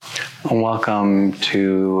Welcome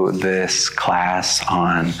to this class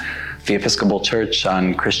on the Episcopal Church,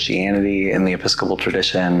 on Christianity and the Episcopal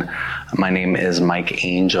tradition. My name is Mike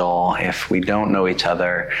Angel. If we don't know each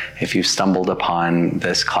other, if you've stumbled upon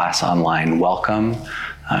this class online, welcome.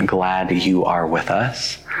 Glad you are with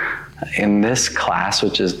us. In this class,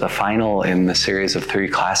 which is the final in the series of 3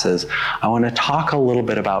 classes, I want to talk a little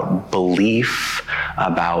bit about belief,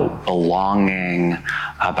 about belonging,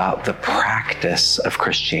 about the practice of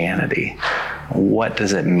Christianity. What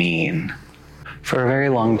does it mean? For a very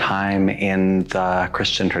long time in the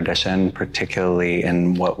Christian tradition, particularly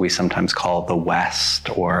in what we sometimes call the West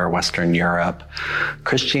or Western Europe,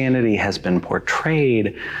 Christianity has been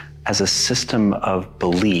portrayed as a system of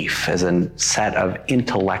belief, as a set of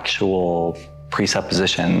intellectual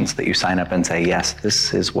presuppositions that you sign up and say, yes,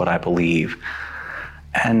 this is what I believe.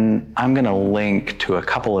 And I'm going to link to a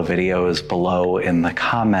couple of videos below in the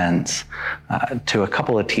comments to a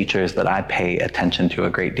couple of teachers that I pay attention to a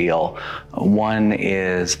great deal. One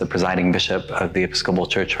is the presiding bishop of the Episcopal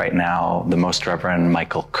Church right now, the Most Reverend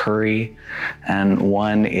Michael Curry, and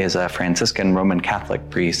one is a Franciscan Roman Catholic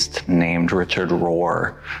priest named Richard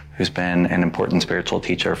Rohr, who's been an important spiritual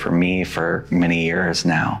teacher for me for many years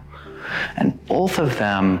now. And both of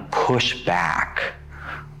them push back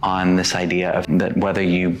on this idea of that whether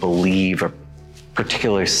you believe a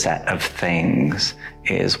particular set of things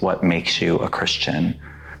is what makes you a Christian.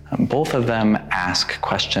 Both of them ask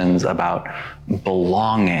questions about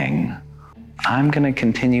belonging. I'm going to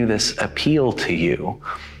continue this appeal to you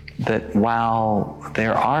that while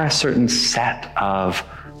there are a certain set of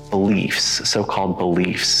beliefs, so-called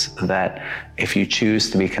beliefs, that if you choose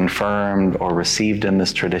to be confirmed or received in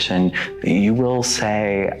this tradition, you will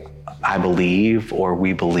say, I believe, or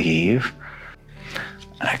we believe.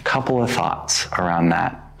 A couple of thoughts around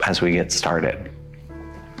that as we get started.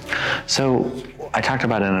 So I talked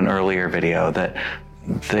about in an earlier video that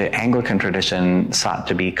the Anglican tradition sought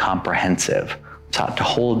to be comprehensive, sought to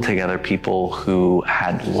hold together people who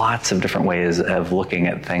had lots of different ways of looking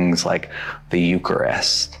at things like the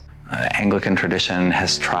Eucharist. Anglican tradition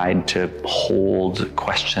has tried to hold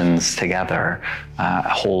questions together,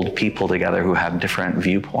 hold people together who have different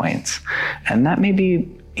viewpoints. And that may be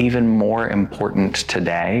even more important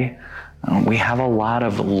today. We have a lot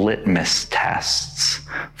of litmus tests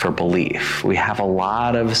for belief. We have a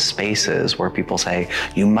lot of spaces where people say,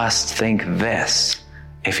 you must think this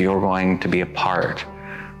if you're going to be a part.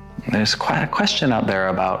 There's quite a question out there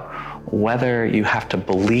about whether you have to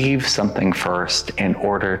believe something first in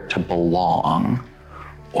order to belong,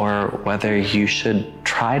 or whether you should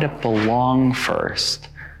try to belong first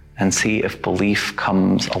and see if belief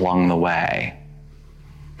comes along the way.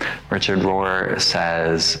 Richard Rohr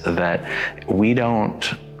says that we don't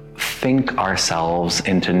think ourselves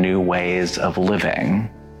into new ways of living.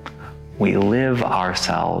 We live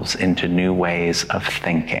ourselves into new ways of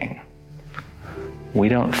thinking. We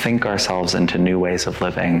don't think ourselves into new ways of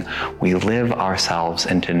living. We live ourselves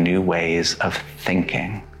into new ways of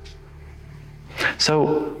thinking.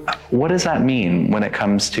 So what does that mean when it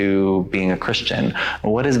comes to being a Christian?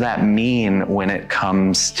 What does that mean when it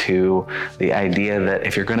comes to the idea that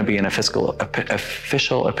if you're going to be an official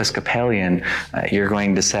Episcopalian, you're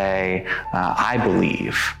going to say, I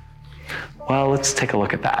believe? Well, let's take a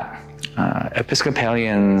look at that.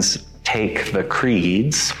 Episcopalians take the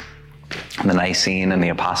creeds, the Nicene and the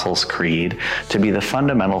Apostles' Creed, to be the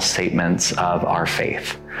fundamental statements of our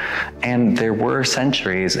faith. And there were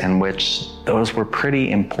centuries in which those were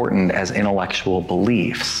pretty important as intellectual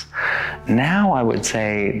beliefs. Now I would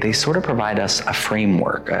say they sort of provide us a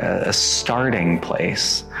framework, a starting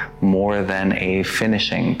place, more than a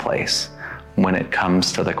finishing place when it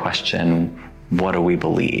comes to the question, what do we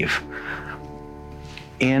believe?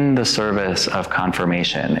 In the service of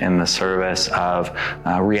confirmation, in the service of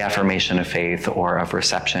reaffirmation of faith or of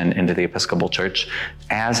reception into the Episcopal Church,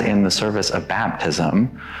 as in the service of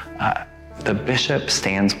baptism, the bishop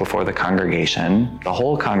stands before the congregation, the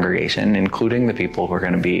whole congregation, including the people who are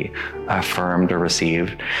going to be affirmed or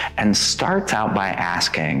received, and starts out by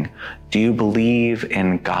asking, do you believe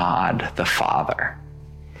in God the Father?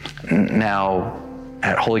 Now,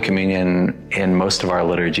 at Holy Communion, in most of our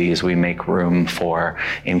liturgies, we make room for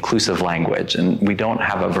inclusive language, and we don't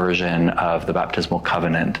have a version of the baptismal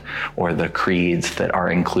covenant or the creeds that are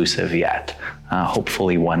inclusive yet,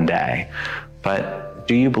 hopefully one day. But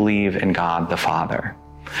do you believe in God the Father?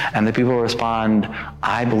 And the people respond,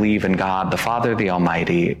 I believe in God the Father, the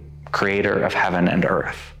Almighty, creator of heaven and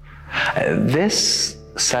earth. This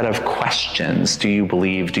set of questions, do you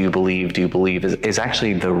believe, do you believe, do you believe, is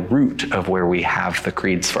actually the root of where we have the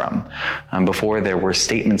creeds from. Before there were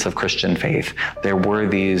statements of Christian faith, there were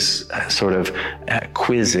these sort of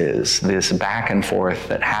quizzes, this back and forth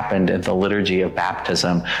that happened in the liturgy of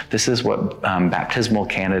baptism. This is what baptismal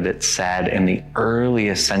candidates said in the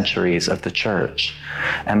earliest centuries of the church.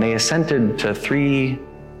 And they assented to three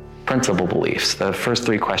principal beliefs. The first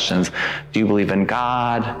three questions: do you believe in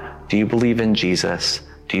God? Do you believe in Jesus?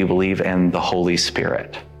 Do you believe in the Holy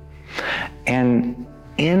Spirit? And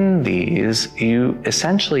in these, you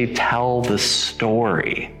essentially tell the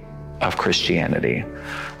story of Christianity.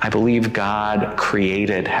 I believe God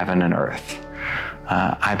created heaven and earth.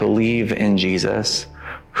 I believe in Jesus,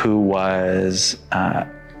 who was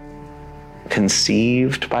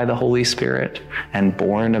conceived by the Holy Spirit and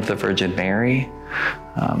born of the Virgin Mary,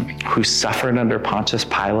 who suffered under Pontius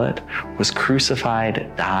Pilate, was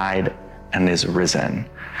crucified, died, and is risen.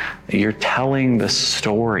 You're telling the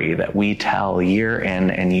story that we tell year in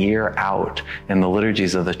and year out in the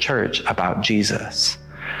liturgies of the church about Jesus.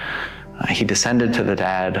 He descended to the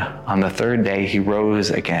dead. On the third day, he rose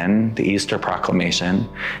again, the Easter proclamation.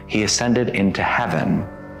 He ascended into heaven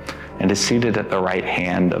and is seated at the right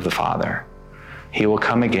hand of the Father. He will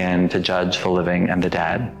come again to judge the living and the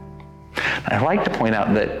dead. I'd like to point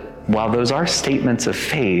out that while those are statements of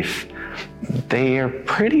faith, they are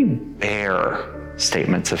pretty bare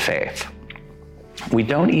statements of faith. We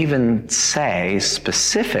don't even say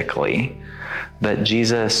specifically that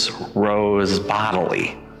Jesus rose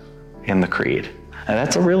bodily in the creed. And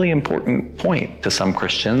that's a really important point to some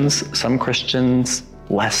Christians. Some Christians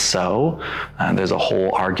less so. There's a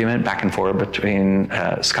whole argument back and forth between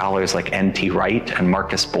scholars like N.T. Wright and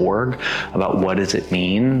Marcus Borg about what does it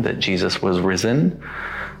mean that Jesus was risen.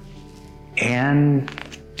 And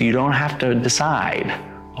you don't have to decide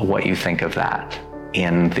what you think of that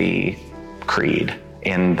in the creed,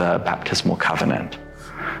 in the baptismal covenant.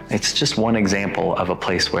 It's just one example of a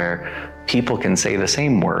place where people can say the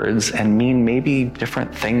same words and mean maybe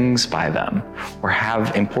different things by them, or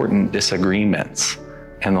have important disagreements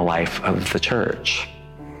in the life of the church.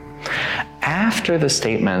 After the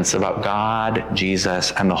statements about God,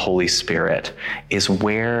 Jesus, and the Holy Spirit is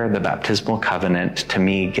where the baptismal covenant, to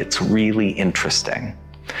me, gets really interesting.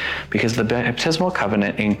 Because the baptismal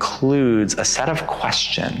covenant includes a set of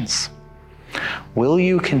questions. Will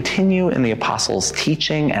you continue in the apostles'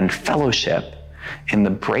 teaching and fellowship, in the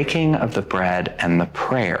breaking of the bread and the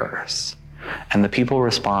prayers? And the people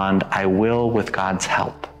respond, I will, with God's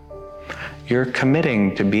help. You're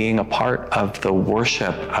committing to being a part of the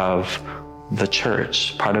worship of the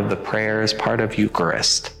church, part of the prayers, part of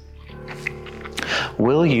Eucharist.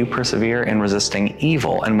 Will you persevere in resisting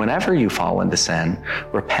evil? And whenever you fall into sin,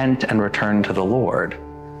 repent and return to the Lord.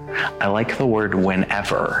 I like the word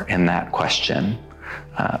whenever in that question,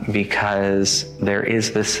 because there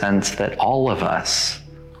is this sense that all of us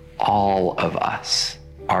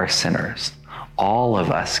are sinners. All of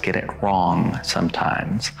us get it wrong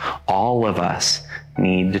sometimes. All of us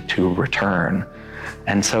need to return.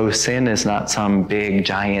 And so sin is not some big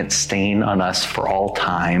giant stain on us for all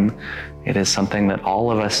time. It is something that all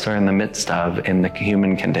of us are in the midst of in the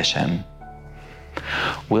human condition.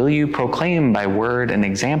 Will you proclaim by word and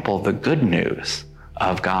example the good news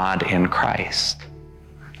of God in Christ?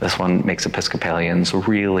 This one makes Episcopalians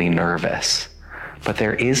really nervous. But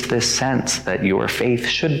there is this sense that your faith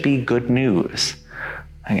should be good news.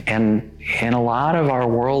 And in a lot of our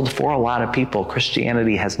world, for a lot of people,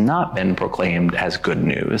 Christianity has not been proclaimed as good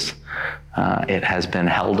news. It has been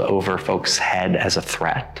held over folks' head as a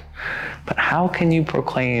threat. But how can you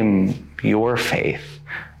proclaim your faith?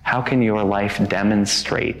 How can your life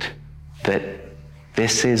demonstrate that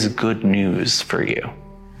this is good news for you?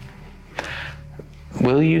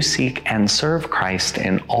 Will you seek and serve Christ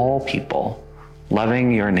in all people,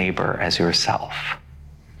 loving your neighbor as yourself?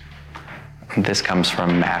 This comes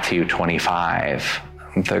from Matthew 25,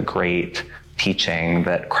 the great teaching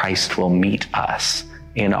that Christ will meet us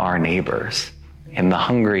in our neighbors. In the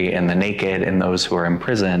hungry, in the naked, in those who are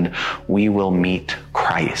imprisoned, we will meet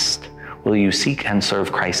Christ. Will you seek and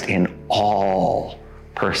serve Christ in all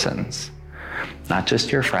persons? Not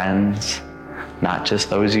just your friends, not just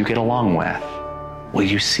those you get along with. Will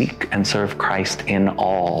you seek and serve Christ in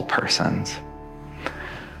all persons?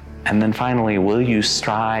 And then finally, will you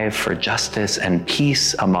strive for justice and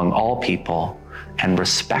peace among all people and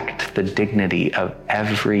respect the dignity of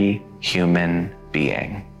every human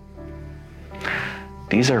being?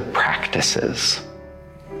 These are practices.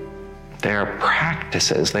 They are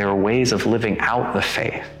practices. They are ways of living out the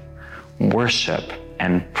faith. Worship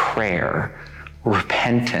and prayer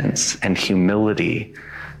repentance and humility,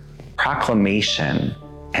 proclamation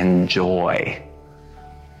and joy,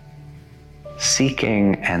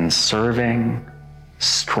 seeking and serving,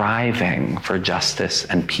 striving for justice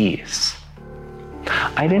and peace.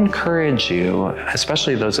 I'd encourage you,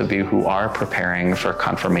 especially those of you who are preparing for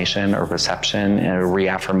confirmation or reception or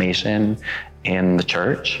reaffirmation in the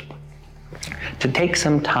church, to take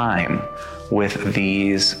some time with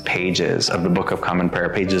these pages of the Book of Common Prayer,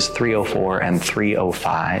 pages 304 and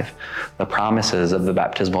 305, the promises of the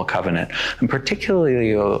baptismal covenant, and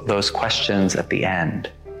particularly those questions at the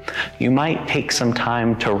end. You might take some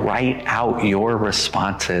time to write out your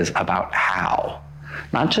responses about how.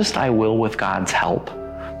 Not just I will with God's help,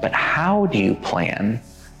 but how do you plan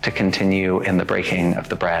to continue in the breaking of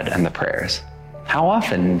the bread and the prayers? How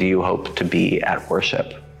often do you hope to be at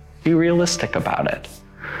worship? Be realistic about it.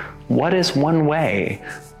 What is one way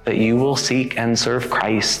that you will seek and serve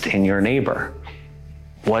Christ in your neighbor?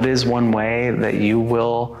 What is one way that you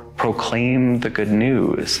will proclaim the good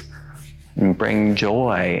news and bring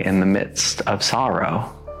joy in the midst of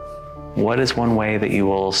sorrow? What is one way that you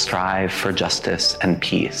will strive for justice and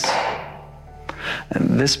peace?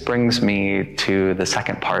 And this brings me to the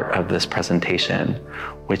second part of this presentation,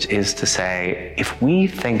 which is to say, if we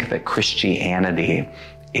think that Christianity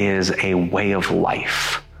is a way of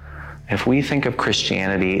life, if we think of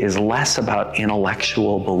Christianity as less about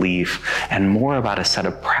intellectual belief and more about a set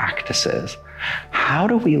of practices, how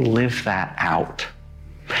do we live that out?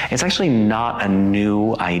 It's actually not a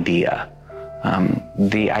new idea.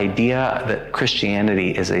 The idea that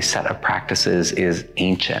Christianity is a set of practices is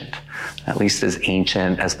ancient, at least as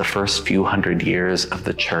ancient as the first few hundred years of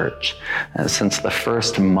the church. Since the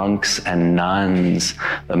first monks and nuns,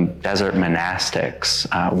 the desert monastics,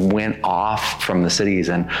 went off from the cities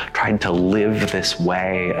and tried to live this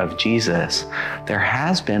way of Jesus, there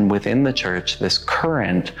has been within the church this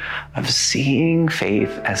current of seeing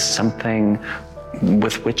faith as something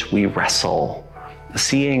with which we wrestle,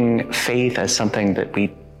 seeing faith as something that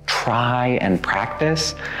we try and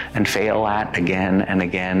practice and fail at again and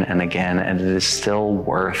again and again, and it is still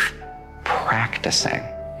worth practicing.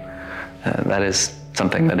 That is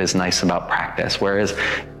something that is nice about practice. Whereas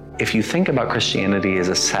if you think about Christianity as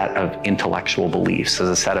a set of intellectual beliefs, as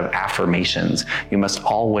a set of affirmations you must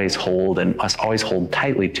always hold and must always hold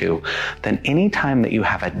tightly to, then any time that you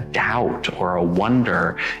have a doubt or a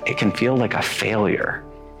wonder, it can feel like a failure.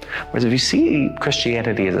 Whereas if you see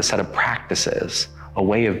Christianity as a set of practices, a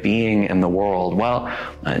way of being in the world, well,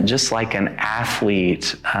 just like an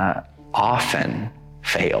athlete often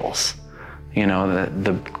fails. You know,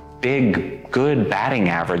 the big, good batting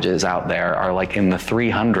averages out there are like in the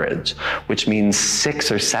 300s, which means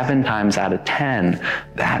 6 or 7 times out of 10,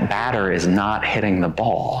 that batter is not hitting the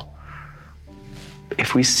ball.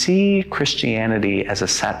 If we see Christianity as a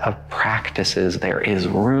set of practices, there is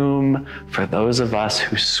room for those of us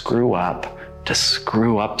who screw up to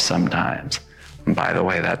screw up sometimes. And by the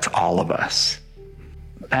way, that's all of us.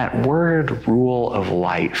 That word rule of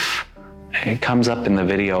life, it comes up in the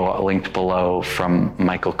video linked below from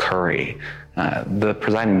Michael Curry. The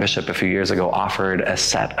presiding bishop a few years ago offered a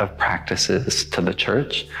set of practices to the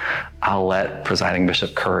church. I'll let presiding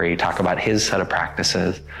Bishop Curry talk about his set of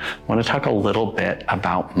practices. I want to talk a little bit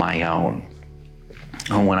about my own.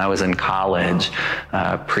 When I was in college,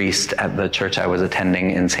 a priest at the church I was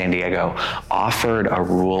attending in San Diego offered a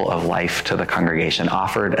rule of life to the congregation,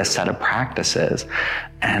 offered a set of practices,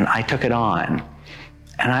 and I took it on.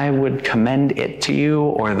 And I would commend it to you,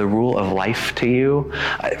 or the rule of life to you.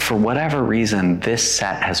 For whatever reason, this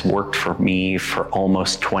set has worked for me for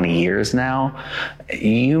almost 20 years now.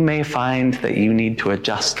 You may find that you need to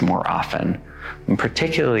adjust more often. And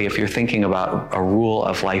particularly if you're thinking about a rule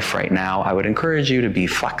of life right now, I would encourage you to be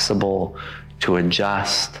flexible, to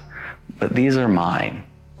adjust, but these are mine.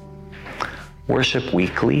 Worship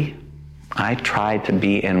weekly. I try to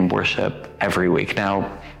be in worship every week.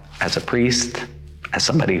 Now, as a priest, as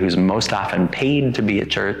somebody who's most often paid to be at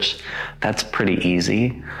church, that's pretty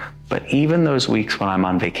easy. But even those weeks when I'm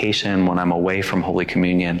on vacation, when I'm away from Holy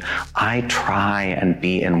Communion, I try and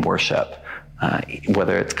be in worship.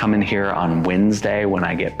 Whether it's coming here on Wednesday when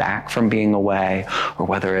I get back from being away, or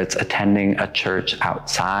whether it's attending a church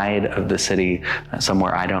outside of the city,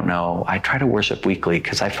 somewhere I don't know, I try to worship weekly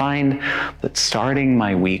because I find that starting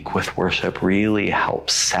my week with worship really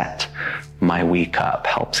helps set my week up,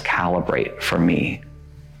 helps calibrate for me.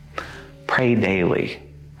 Pray daily.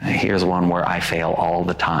 Here's one where I fail all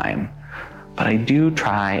the time, but I do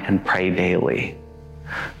try and pray daily.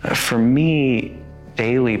 For me,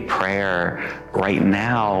 daily prayer right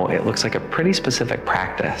now, it looks like a pretty specific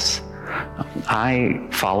practice. I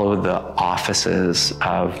follow the offices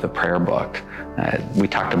of the prayer book. We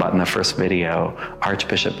talked about in the first video,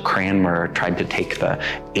 Archbishop Cranmer tried to take the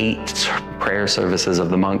 8 prayer services of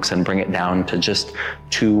the monks and bring it down to just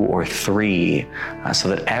 2 or 3, so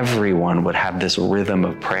that everyone would have this rhythm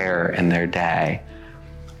of prayer in their day.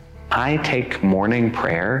 I take morning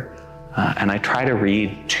prayer and I try to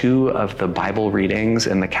read 2 of the Bible readings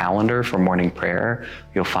in the calendar for morning prayer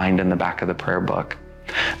you'll find in the back of the prayer book.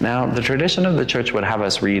 Now, the tradition of the church would have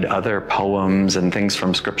us read other poems and things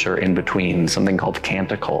from scripture in between, something called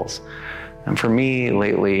canticles. And for me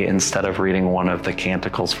lately, instead of reading one of the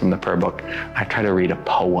canticles from the prayer book, I try to read a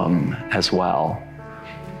poem as well.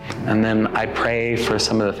 And then I pray for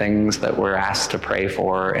some of the things that we're asked to pray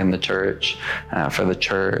for in the church, for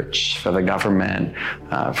the government,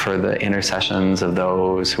 for the intercessions of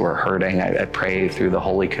those who are hurting. I pray through the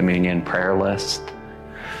Holy Communion prayer list.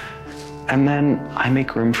 And then I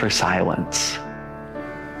make room for silence.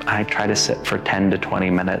 I try to sit for 10 to 20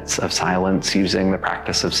 minutes of silence using the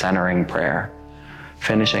practice of centering prayer,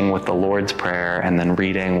 finishing with the Lord's Prayer and then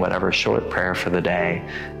reading whatever short prayer for the day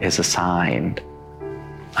is assigned.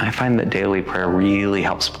 I find that daily prayer really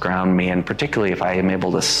helps ground me, and particularly if I am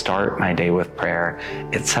able to start my day with prayer,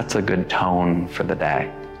 it sets a good tone for the day.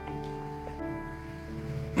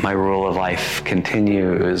 My rule of life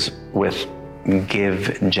continues with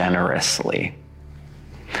give generously.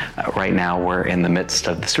 Right now, we're in the midst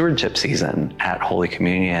of the stewardship season at Holy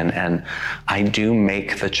Communion, and I do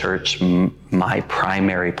make the church my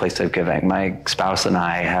primary place of giving. My spouse and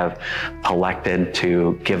I have elected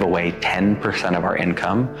to give away 10% of our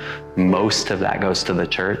income. Most of that goes to the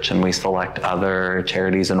church, and we select other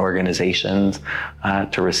charities and organizations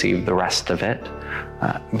to receive the rest of it.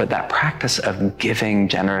 But that practice of giving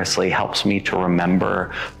generously helps me to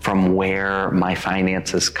remember from where my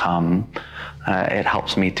finances come. It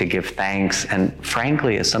helps me to give thanks. And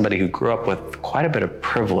frankly, as somebody who grew up with quite a bit of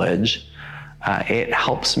privilege, it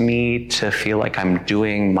helps me to feel like I'm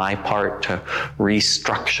doing my part to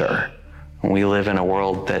restructure. We live in a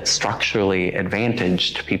world that's structurally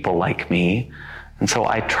advantaged people like me. And so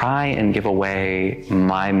I try and give away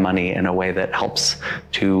my money in a way that helps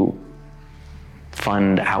to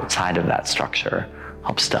fund outside of that structure,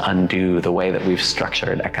 helps to undo the way that we've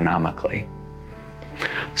structured economically.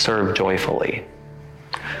 Serve joyfully.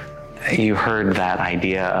 You heard that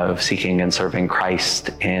idea of seeking and serving Christ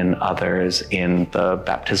in others in the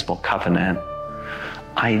baptismal covenant.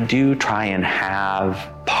 I do try and have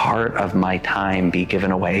part of my time be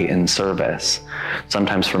given away in service.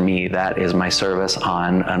 Sometimes for me, that is my service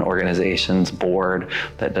on an organization's board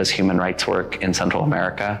that does human rights work in Central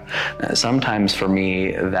America. Sometimes for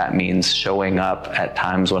me, that means showing up at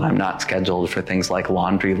times when I'm not scheduled for things like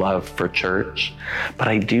Laundry Love for church. But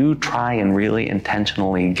I do try and really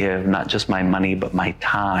intentionally give not just my money, but my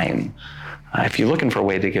time. If you're looking for a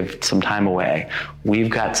way to give some time away, we've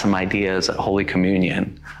got some ideas at Holy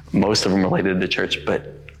Communion, most of them related to church,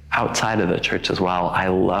 but outside of the church as well. I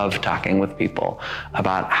love talking with people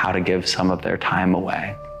about how to give some of their time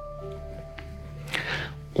away.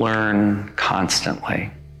 Learn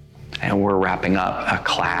constantly. And we're wrapping up a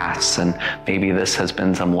class, and maybe this has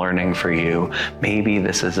been some learning for you. Maybe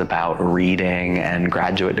this is about reading and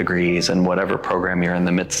graduate degrees and whatever program you're in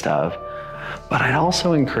the midst of. But I'd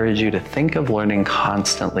also encourage you to think of learning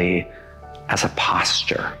constantly as a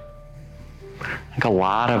posture. I think a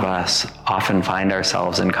lot of us often find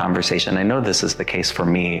ourselves in conversation. I know this is the case for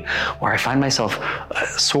me, where I find myself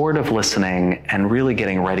sort of listening and really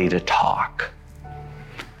getting ready to talk.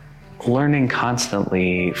 Learning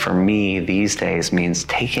constantly for me these days means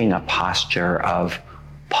taking a posture of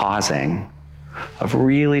pausing, of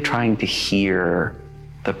really trying to hear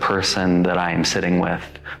the person that I am sitting with,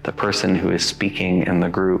 the person who is speaking in the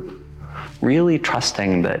group, really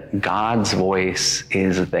trusting that God's voice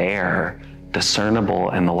is there,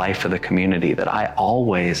 discernible in the life of the community, that I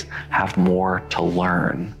always have more to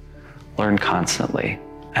learn constantly.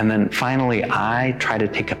 And then finally, I try to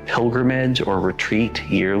take a pilgrimage or retreat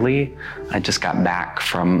yearly. I just got back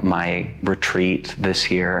from my retreat this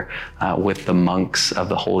year with the monks of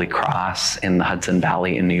the Holy Cross in the Hudson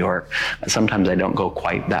Valley in New York. Sometimes I don't go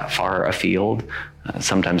quite that far afield.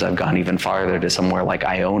 Sometimes I've gone even farther to somewhere like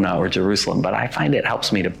Iona or Jerusalem, but I find it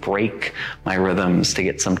helps me to break my rhythms, to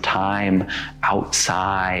get some time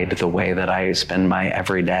outside the way that I spend my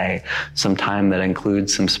everyday, some time that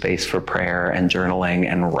includes some space for prayer and journaling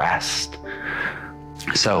and rest.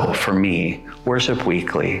 So for me, worship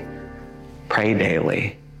weekly, pray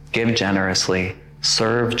daily, give generously,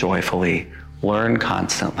 serve joyfully, learn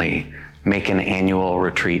constantly, make an annual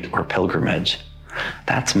retreat or pilgrimage.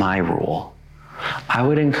 That's my rule. I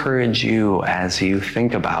would encourage you, as you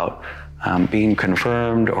think about being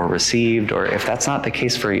confirmed or received, or if that's not the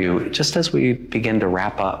case for you, just as we begin to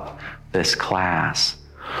wrap up this class,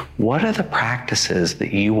 what are the practices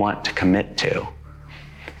that you want to commit to?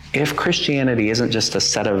 If Christianity isn't just a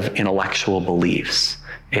set of intellectual beliefs,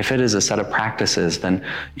 if it is a set of practices, then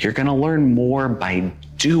you're going to learn more by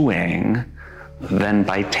doing than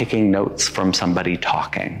by taking notes from somebody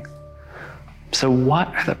talking. So what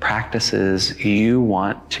are the practices you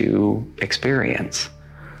want to experience?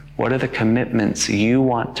 What are the commitments you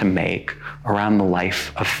want to make around the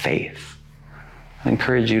life of faith? I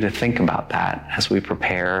encourage you to think about that as we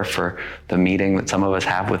prepare for the meeting that some of us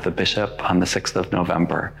have with the bishop on the 6th of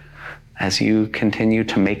November. As you continue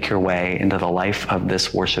to make your way into the life of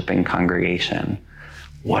this worshiping congregation,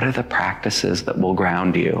 what are the practices that will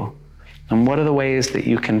ground you? And what are the ways that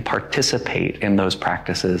you can participate in those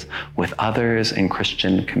practices with others in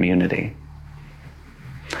Christian community?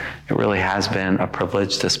 It really has been a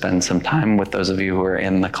privilege to spend some time with those of you who are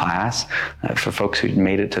in the class. For folks who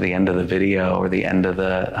made it to the end of the video or the end of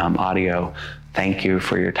the audio, thank you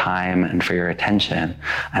for your time and for your attention.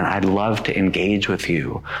 And I'd love to engage with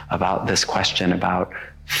you about this question about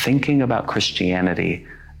thinking about Christianity,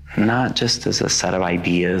 not just as a set of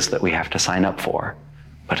ideas that we have to sign up for,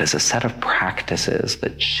 but as a set of practices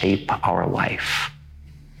that shape our life.